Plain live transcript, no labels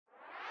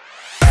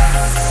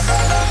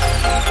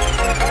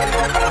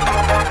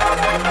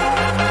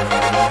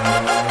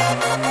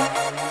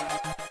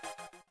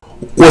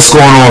What's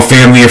going on,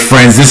 family and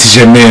friends? This is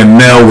your man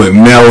Mel with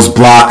Mel's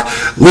Block.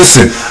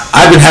 Listen,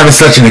 I've been having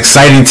such an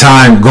exciting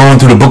time going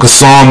through the book of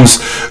Psalms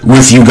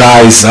with you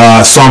guys,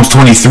 Psalms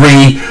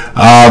 23,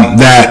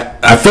 that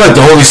I feel like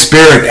the Holy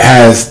Spirit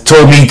has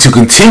told me to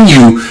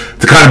continue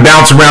to kind of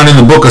bounce around in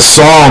the book of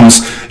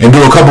Psalms and do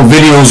a couple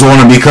videos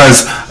on it,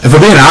 because if I'm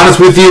being honest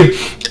with you,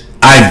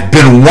 I've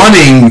been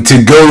wanting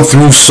to go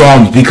through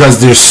Psalms because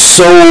there's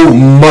so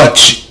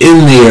much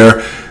in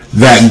there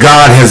that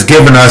God has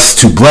given us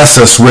to bless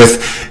us with,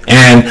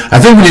 and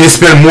I think we need to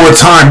spend more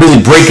time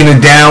really breaking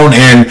it down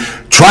and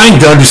trying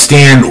to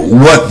understand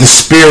what the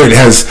Spirit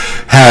has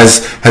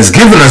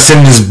given us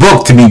in this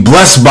book to be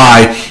blessed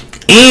by,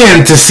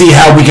 and to see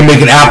how we can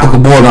make it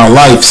applicable in our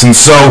lives. And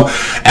so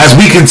as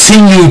we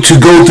continue to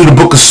go through the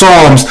book of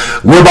Psalms,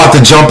 we're about to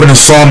jump into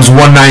Psalms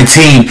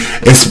 119.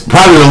 It's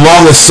probably the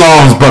longest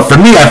Psalms, but for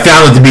me, I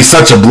found it to be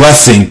such a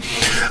blessing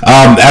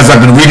as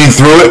I've been reading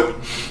through it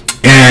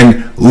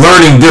and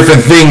learning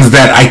different things,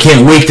 that I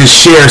can't wait to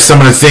share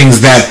some of the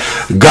things that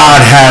God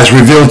has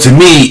revealed to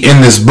me in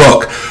this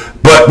book.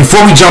 But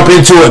before we jump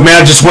into it, man,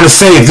 I just want to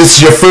say, if this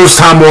is your first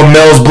time on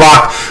Mel's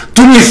Block,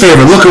 do me a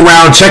favor, look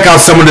around, check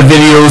out some of the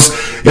videos.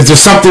 If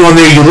there's something on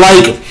there you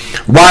like,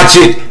 watch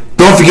it.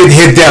 Don't forget to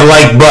hit that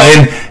like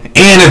button.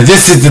 And if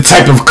this is the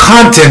type of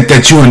content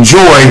that you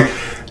enjoy,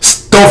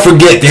 don't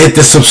forget to hit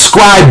the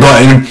subscribe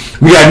button.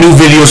 We got new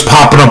videos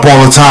popping up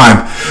all the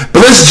time.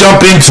 But let's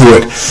jump into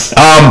it.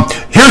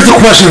 Here's the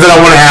questions that I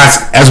want to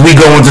ask as we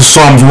go into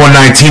Psalms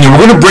 119. And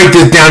we're going to break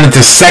this down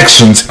into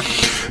sections,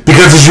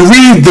 because as you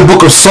read the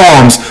book of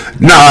Psalms,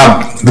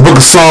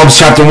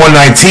 chapter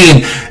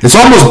 119, it's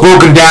almost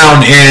broken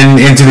down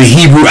into the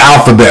Hebrew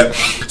alphabet.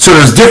 So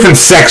there's different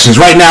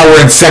sections. Right now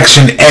we're in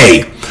section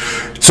A.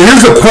 So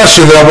here's the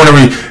question that I want to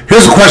read.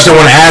 Here's the question I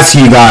want to ask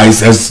you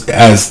guys as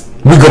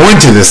we go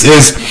into this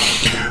is,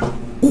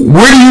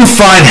 where do you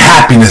find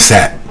happiness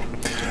at?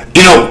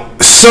 You know,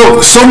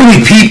 so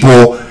many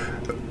people,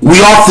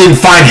 we often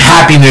find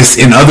happiness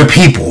in other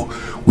people.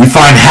 We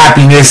find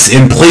happiness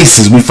in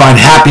places. We find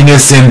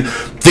happiness in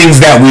things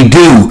that we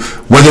do,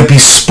 whether it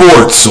be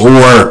sports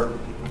or,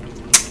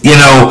 you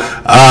know,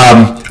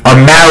 a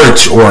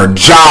marriage or a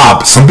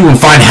job. Some people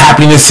find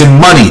happiness in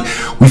money.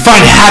 We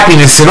find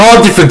happiness in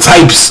all different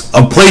types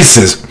of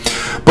places.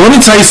 But let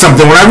me tell you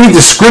something. When I read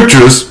the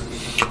scriptures,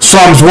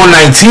 Psalms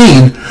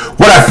 119,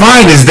 what I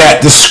find is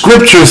that the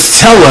scriptures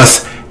tell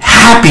us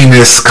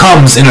happiness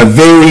comes in a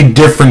very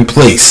different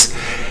place.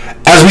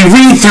 As we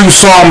read through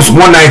Psalms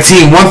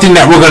 119, one thing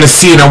that we're going to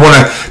see, and I want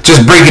to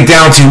just break it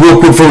down to you real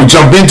quick before we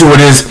jump into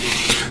it, is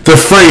the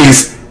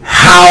phrase,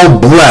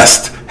 how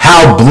blessed,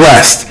 how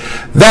blessed.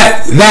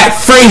 That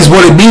phrase,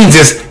 what it means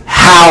is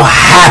how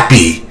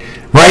happy,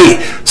 right?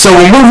 So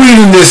when we're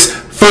reading this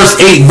first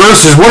 8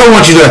 verses, what I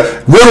want you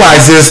to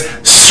realize is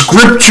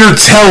scripture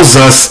tells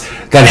us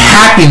that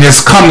happiness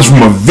comes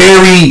from a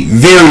very,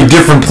 very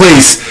different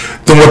place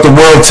than what the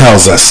world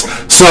tells us.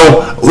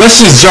 So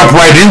let's just jump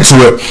right into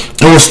it.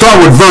 And we'll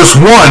start with verse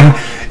 1.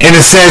 And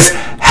it says,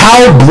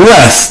 how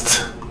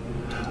blessed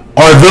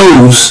are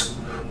those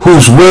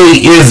whose way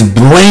is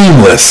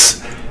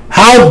blameless.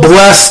 How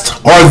blessed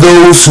are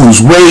those whose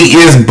way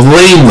is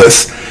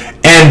blameless.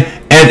 And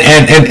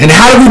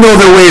how do we know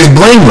their way is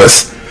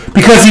blameless?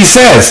 Because he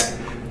says,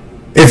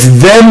 it's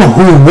them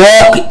who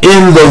walk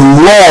in the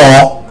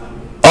law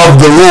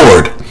of the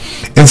Lord.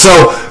 And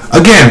so,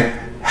 again,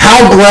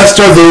 how blessed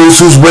are those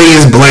whose way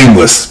is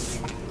blameless,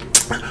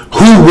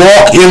 who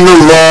walk in the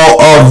law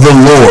of the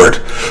Lord.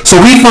 So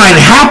we find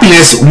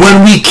happiness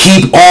when we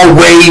keep our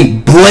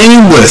way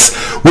blameless,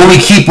 when we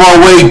keep our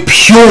way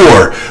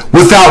pure,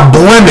 without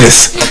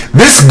blemish.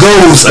 This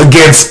goes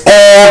against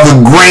all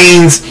the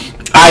grains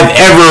I've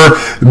ever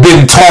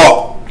been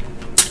taught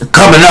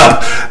coming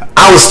up.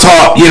 I was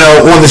taught, you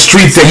know, on the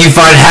streets that you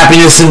find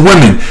happiness in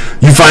women.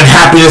 You find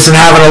happiness in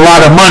having a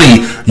lot of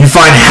money. You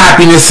find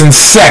happiness in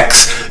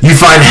sex. You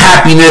find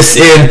happiness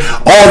in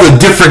all the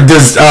different,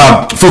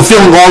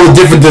 fulfilling all the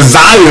different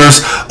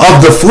desires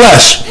of the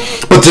flesh.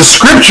 But the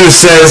scripture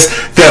says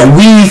that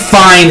we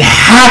find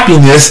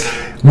happiness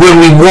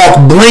when we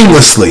walk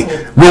blamelessly,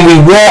 when we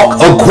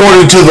walk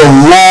according to the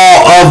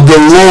law of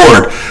the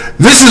Lord.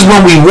 This is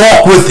when we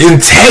walk with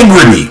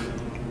integrity.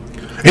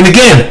 And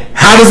again,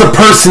 how does a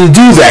person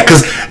do that?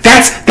 Because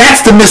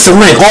that's the missing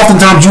link.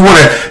 Oftentimes you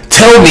want to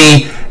tell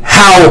me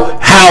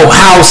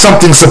how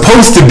something's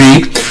supposed to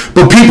be,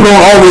 but people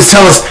don't always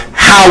tell us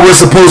how we're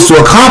supposed to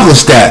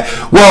accomplish that.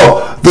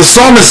 Well, the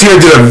psalmist here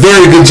did a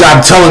very good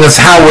job telling us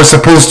how we're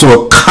supposed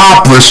to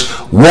accomplish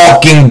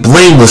walking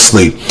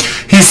blamelessly.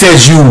 He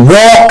says, you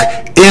walk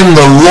in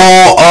the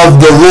law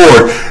of the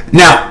Lord.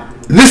 Now,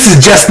 this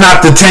is just not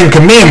the 10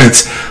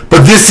 Commandments,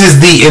 but this is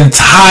the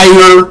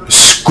entire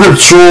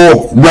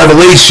scriptural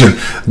revelation.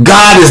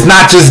 God is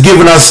not just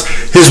giving us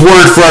his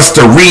word for us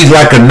to read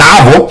like a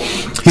novel.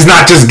 He's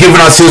not just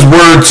giving us his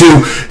word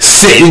to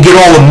sit and get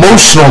all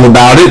emotional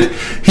about it.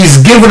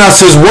 He's given us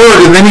his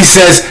word, and then he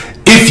says,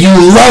 if you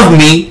love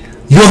me,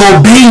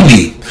 you'll obey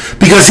me.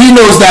 Because he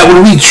knows that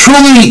when we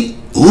truly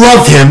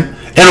love him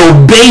and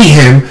obey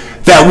him,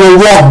 that we'll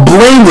walk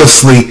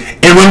blamelessly,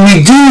 and when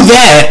we do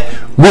that,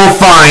 we'll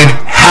find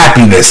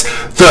happiness.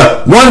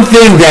 The one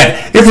thing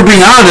that, if we're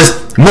being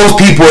honest, most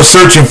people are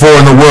searching for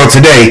in the world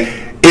today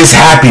is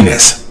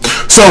happiness.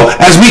 So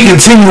as we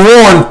continue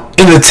on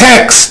in the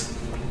text,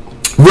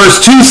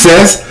 verse 2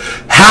 says,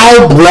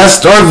 how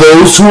blessed are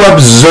those who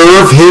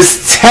observe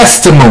his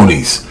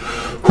testimonies,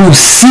 who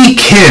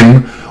seek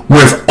him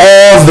with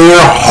all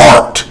their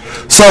heart.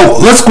 So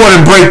let's go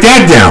ahead and break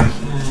that down.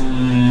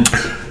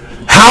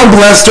 How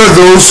blessed are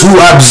those who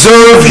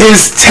observe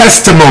his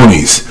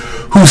testimonies,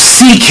 who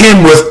seek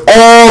him with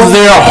all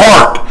their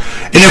heart.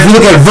 And if we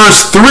look at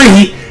verse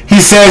 3, he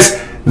says,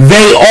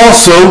 they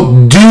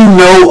also do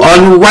no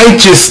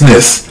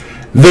unrighteousness.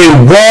 They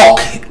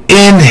walk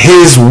in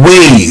his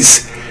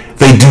ways.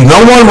 They do no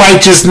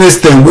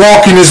unrighteousness. They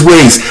walk in his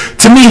ways.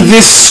 To me,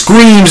 this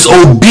screams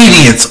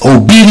obedience,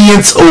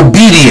 obedience,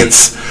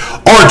 obedience.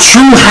 Our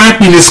true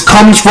happiness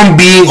comes from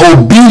being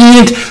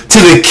obedient to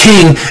the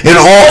King in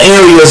all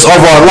areas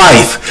of our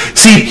life.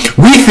 See,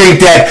 we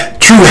think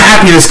that true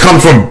happiness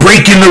comes from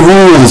breaking the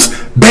rules,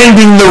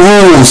 bending the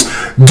rules,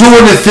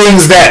 doing the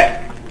things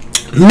that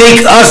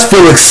make us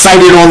feel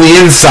excited on the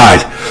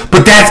inside.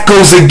 But that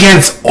goes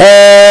against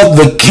all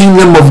the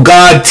kingdom of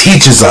God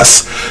teaches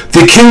us.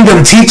 The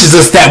kingdom teaches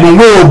us that when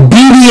we're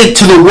obedient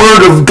to the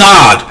word of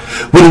God,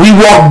 when we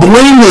walk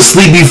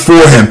blamelessly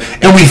before him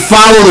and we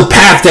follow the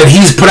path that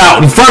he's put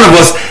out in front of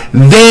us,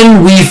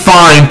 then we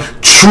find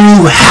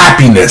true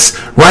happiness,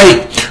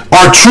 right?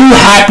 Our true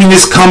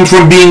happiness comes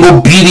from being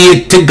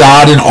obedient to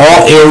God in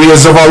all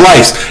areas of our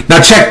lives.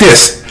 Now check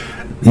this.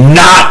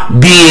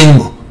 Not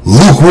being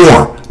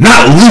lukewarm.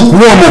 Not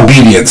lukewarm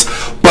obedience,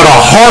 but a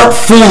heart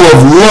full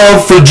of love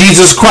for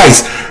Jesus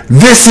Christ.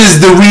 This is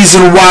the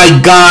reason why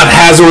God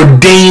has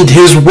ordained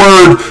his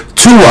word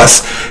to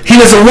us. He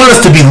doesn't want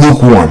us to be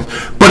lukewarm,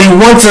 but he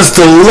wants us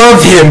to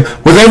love him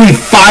with every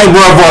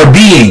fiber of our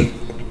being.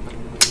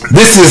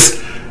 This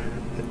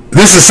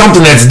is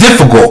something that's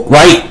difficult,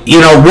 right? You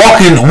know,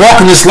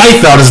 walking this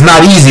life out is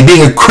not easy.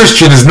 Being a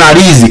Christian is not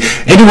easy.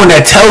 Anyone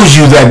that tells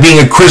you that being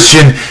a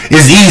Christian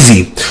is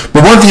easy.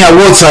 But one thing I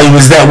will tell you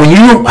is that when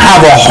you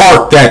have a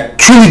heart that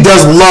truly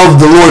does love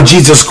the Lord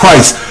Jesus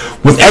Christ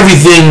with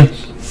everything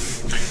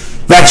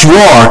that you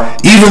are,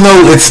 even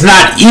though it's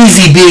not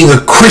easy being a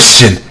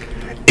Christian,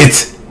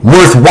 it's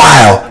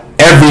worthwhile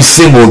every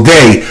single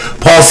day.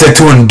 Paul said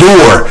to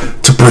endure,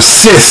 to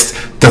persist,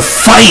 to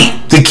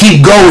fight, to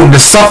keep going,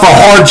 to suffer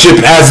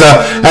hardship as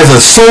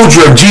a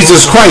soldier of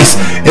Jesus Christ.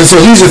 And so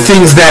these are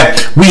things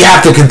that we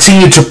have to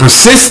continue to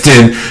persist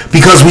in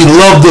because we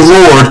love the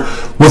Lord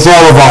with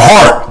all of our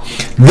heart.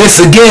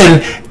 This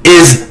again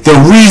is the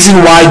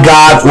reason why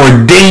God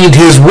ordained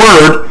his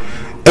word.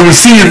 And we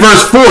see in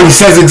verse 4, he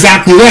says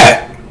exactly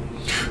that.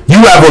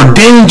 You have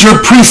ordained your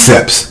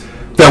precepts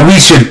that we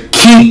should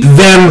keep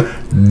them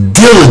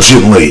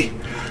diligently.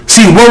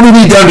 See, what we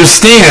need to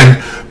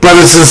understand,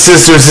 brothers and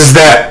sisters, is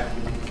that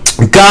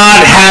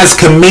God has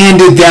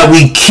commanded that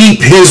we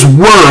keep his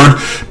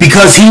word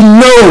because he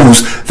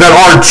knows that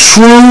our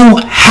true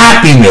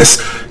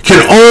happiness can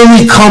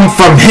only come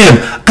from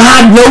him.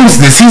 God knows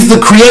this. He's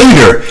the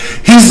creator.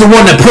 He's the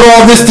one that put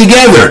all this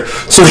together.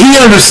 So he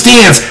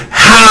understands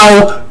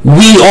how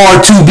we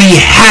are to be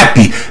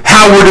happy,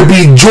 how we're to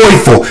be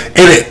joyful.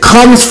 And it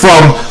comes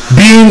from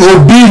being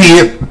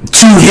obedient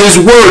to his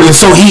word. And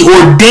so he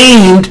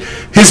ordained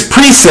his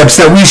precepts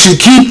that we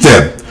should keep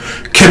them.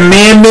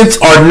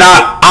 Commandments are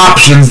not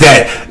options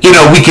that,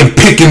 we can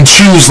pick and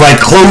choose like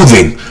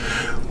clothing.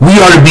 We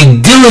are to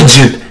be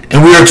diligent and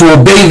we are to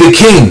obey the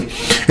King.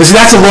 And so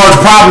that's a large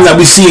problem that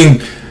we see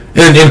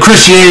in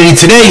Christianity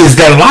today, is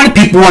that a lot of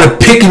people want to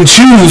pick and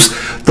choose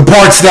the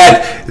parts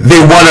that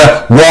they want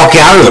to walk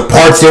out or the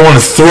parts they want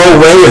to throw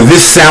away, or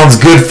this sounds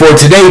good for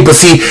today. But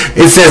see,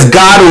 it says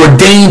God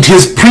ordained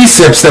his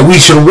precepts that we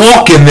should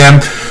walk in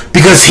them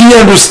because he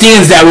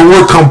understands that when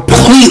we're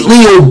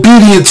completely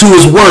obedient to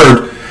his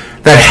word,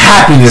 that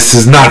happiness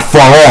is not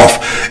far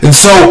off. And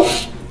so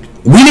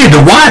we need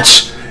to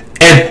watch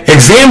and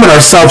examine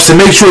ourselves to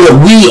make sure that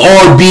we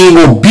are being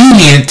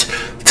obedient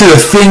to the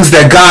things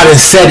that God has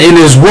said in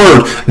his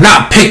word,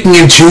 not picking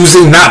and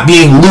choosing, not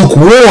being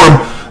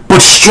lukewarm,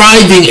 but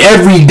striving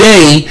every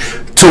day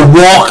to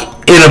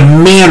walk in a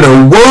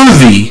manner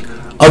worthy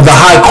of the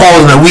high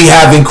calling that we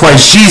have in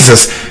Christ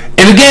Jesus.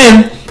 And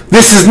again,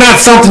 this is not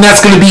something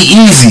that's going to be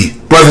easy,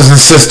 brothers and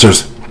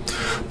sisters.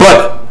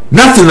 But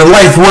nothing in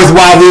life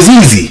worthwhile is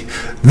easy.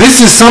 This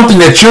is something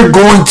that you're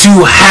going to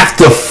have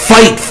to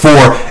fight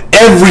for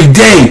every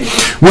day.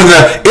 When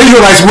the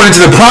Israelites went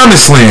into the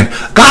promised land,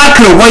 God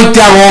could have wiped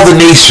out all the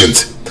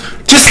nations.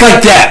 Just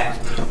like that.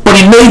 But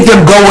he made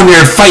them go in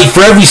there and fight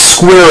for every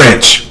square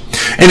inch.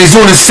 And he's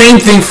doing the same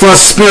thing for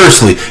us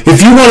spiritually.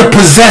 If you want to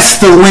possess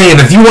the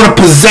land, if you want to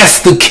possess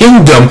the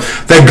kingdom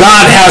that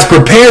God has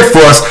prepared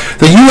for us,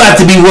 then you have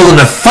to be willing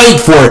to fight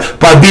for it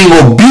by being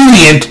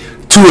obedient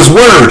to his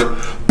word.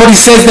 But he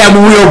says that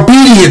when we're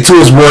obedient to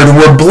his word and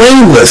we're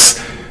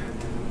blameless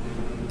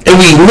and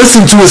we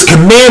listen to his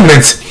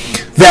commandments,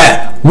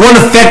 that one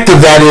effect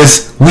of that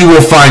is we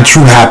will find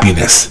true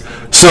happiness.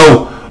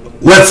 So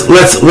let's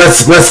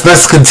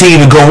continue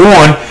to go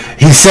on.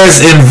 He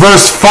says in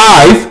verse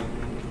 5,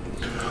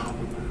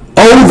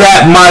 "Oh,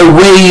 that my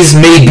ways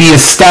may be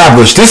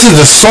established." This is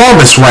the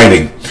psalmist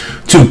writing,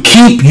 "to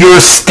keep your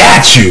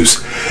statutes."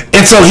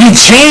 And so he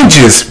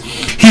changes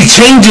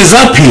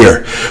up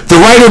here. The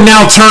writer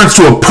now turns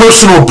to a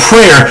personal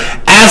prayer,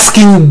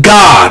 asking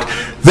God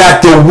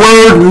that the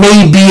word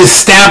may be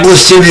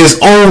established in his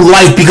own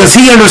life, because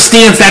he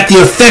understands that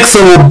the effects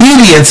of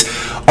obedience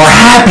are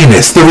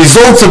happiness. The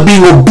results of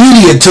being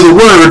obedient to the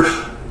word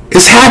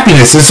is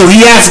happiness. And so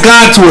he asks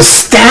God to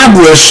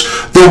establish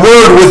the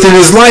word within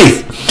his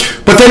life.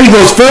 But then he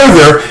goes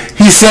further.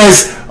 He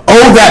says,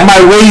 "Oh, that my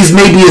ways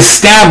may be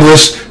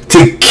established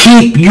to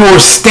keep your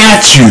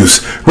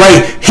statutes."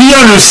 Right? He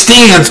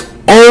understands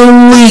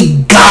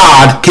only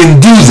God can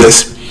do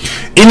this.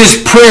 In his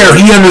prayer,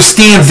 he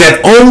understands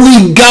that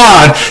only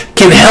God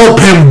can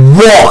help him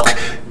walk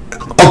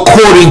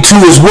according to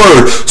his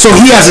word. So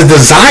he has a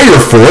desire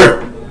for it.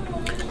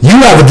 You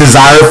have a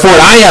desire for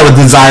it. I have a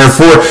desire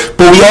for it.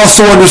 But we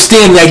also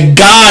understand that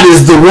God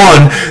is the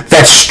one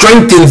that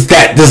strengthens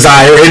that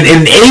desire and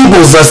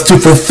enables us to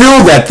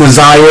fulfill that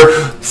desire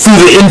through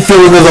the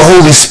infilling of the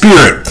Holy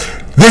Spirit.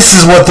 This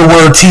is what the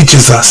word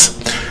teaches us.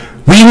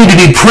 We need to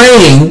be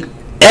praying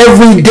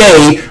every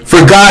day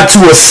for God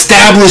to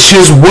establish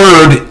his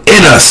word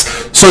in us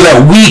so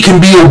that we can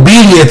be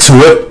obedient to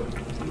it.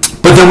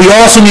 But then we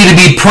also need to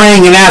be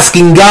praying and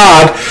asking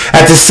God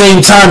at the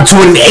same time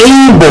to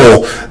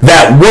enable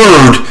that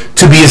word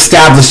to be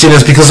established in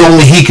us, because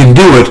only he can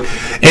do it.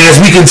 And as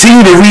we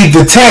continue to read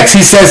the text,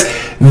 he says,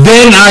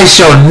 "Then I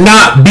shall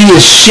not be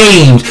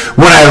ashamed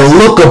when I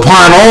look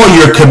upon all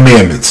your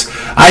commandments.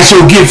 I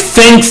shall give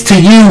thanks to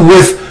you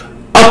with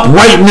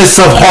uprightness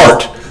of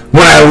heart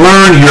when I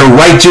learn your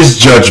righteous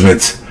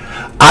judgments.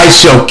 I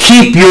shall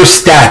keep your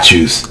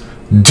statutes.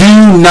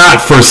 Do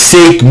not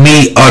forsake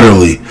me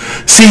utterly."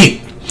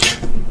 See,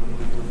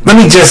 let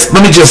me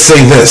just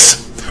say this.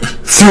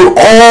 Through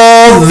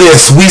all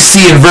this, we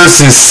see in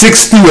verses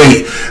 6 through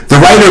 8, the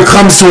writer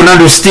comes to an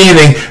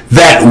understanding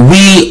that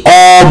we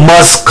all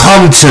must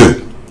come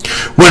to.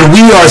 When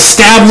we are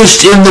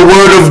established in the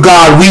word of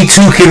God, we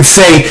too can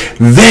say,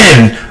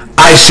 "Then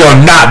I shall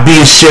not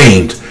be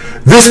ashamed."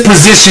 This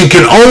position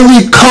can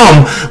only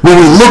come when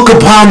we look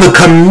upon the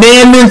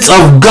commandments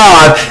of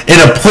God in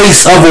a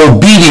place of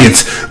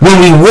obedience.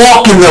 When we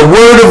walk in the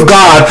word of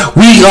God,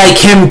 we, like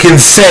him, can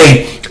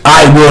say,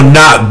 "I will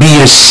not be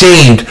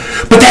ashamed."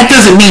 But that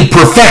doesn't mean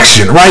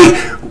perfection, right?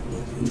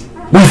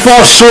 We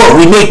fall short.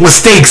 We make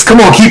mistakes. Come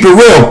on, keep it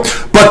real.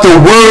 But the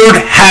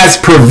word has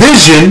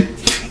provision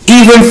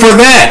even for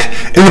that.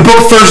 In the book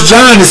of 1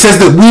 John, it says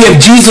that we have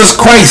Jesus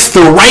Christ,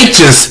 the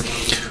righteous,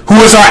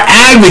 who is our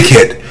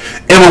advocate.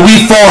 And when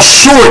we fall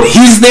short,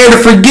 he's there to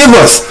forgive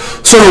us.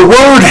 So the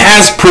word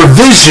has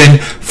provision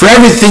for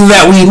everything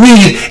that we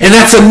need. And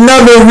that's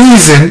another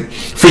reason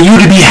for you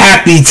to be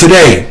happy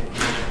today.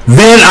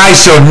 "Then I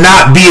shall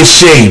not be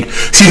ashamed."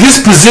 See, this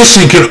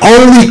position can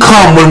only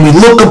come when we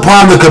look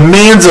upon the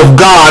commands of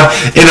God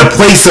in a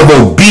place of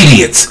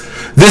obedience.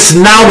 This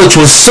knowledge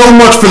was so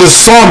much for the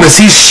psalmist.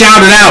 He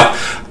shouted out,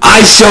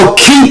 "I shall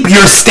keep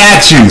your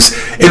statutes."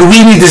 And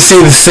we need to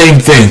say the same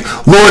thing.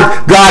 Lord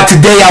God,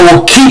 today I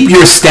will keep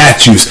your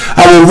statutes.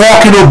 I will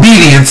walk in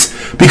obedience,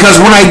 because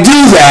when I do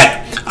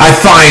that, I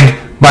find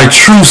my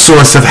true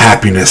source of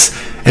happiness.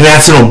 And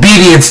that's an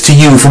obedience to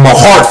you from a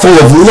heart full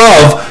of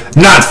love,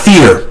 not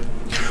fear.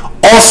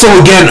 Also,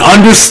 again,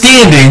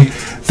 understanding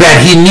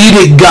that he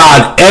needed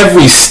God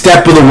every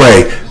step of the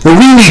way. And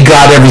we need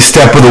God every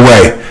step of the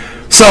way.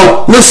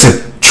 So,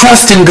 listen,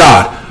 trust in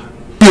God.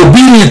 Be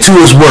obedient to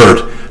his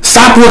word.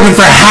 Stop looking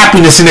for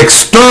happiness in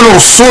external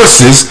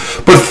sources,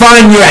 but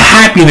find your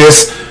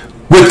happiness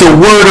with the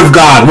word of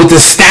God, with the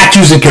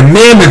statutes and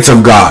commandments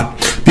of God.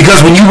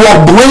 Because when you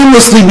walk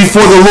blamelessly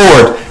before the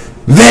Lord,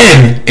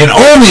 then, and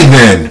only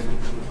then,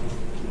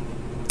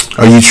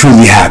 are you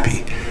truly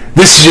happy.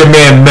 This is your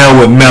man Mel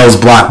with Mel's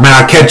Block. Man,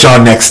 I'll catch y'all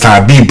next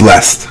time. Be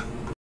blessed.